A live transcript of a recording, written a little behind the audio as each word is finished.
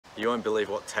You won't believe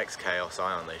what text chaos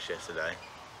I unleashed yesterday.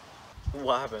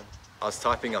 What happened? I was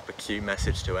typing up a cute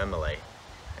message to Emily,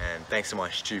 and thanks to my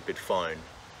stupid phone,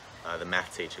 the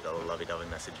math teacher got a lovey-dovey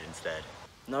message instead.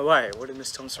 No way, what did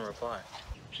Miss Thompson reply?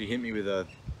 She hit me with a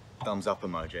thumbs up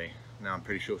emoji. Now I'm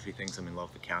pretty sure she thinks I'm in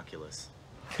love with calculus.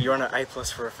 You're on an A+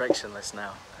 for affection list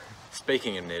now.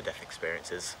 Speaking of near-death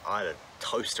experiences, I had a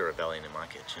toaster rebellion in my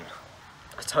kitchen.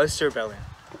 A toaster rebellion?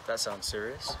 That sounds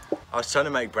serious. I was trying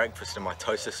to make breakfast and my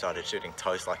toaster started shooting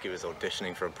toast like he was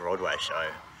auditioning for a Broadway show.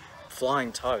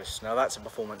 Flying toast, now that's a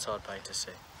performance I'd pay to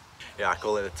see. Yeah, I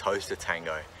call it a toaster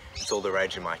tango. It's all the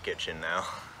rage in my kitchen now.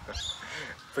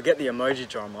 Forget the emoji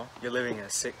drama, you're living in a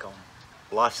sitcom.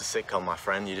 Life's a sitcom, my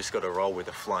friend. You just got to roll with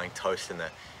the flying toast and the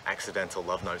accidental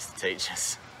love notes to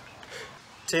teachers.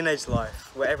 Teenage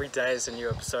life, where every day is a new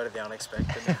episode of The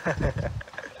Unexpected.